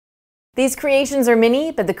These creations are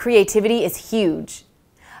mini, but the creativity is huge.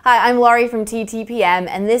 Hi, I'm Laurie from TTPM,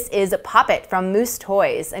 and this is Poppit from Moose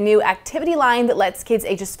Toys, a new activity line that lets kids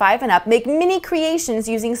ages 5 and up make mini creations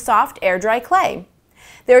using soft air-dry clay.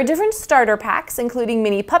 There are different starter packs, including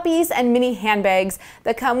Mini Puppies and Mini Handbags,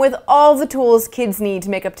 that come with all the tools kids need to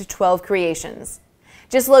make up to 12 creations.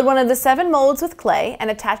 Just load one of the 7 molds with clay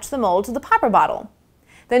and attach the mold to the popper bottle.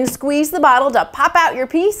 Then squeeze the bottle to pop out your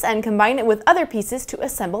piece and combine it with other pieces to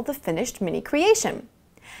assemble the finished mini creation.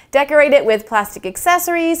 Decorate it with plastic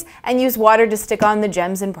accessories and use water to stick on the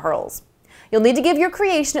gems and pearls. You'll need to give your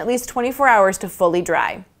creation at least 24 hours to fully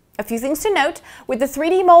dry. A few things to note: with the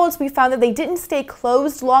 3D molds, we found that they didn't stay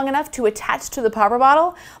closed long enough to attach to the popper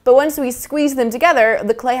bottle, but once we squeezed them together,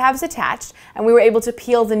 the clay halves attached, and we were able to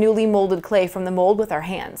peel the newly molded clay from the mold with our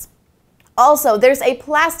hands. Also, there's a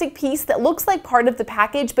plastic piece that looks like part of the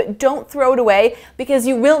package, but don't throw it away because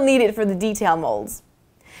you will need it for the detail molds.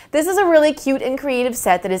 This is a really cute and creative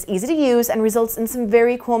set that is easy to use and results in some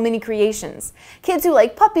very cool mini creations. Kids who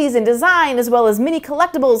like puppies and design, as well as mini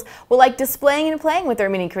collectibles, will like displaying and playing with their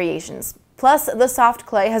mini creations. Plus, the soft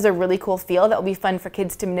clay has a really cool feel that will be fun for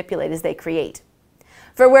kids to manipulate as they create.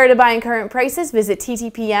 For where to buy and current prices, visit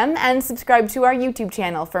TTPM and subscribe to our YouTube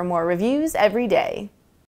channel for more reviews every day.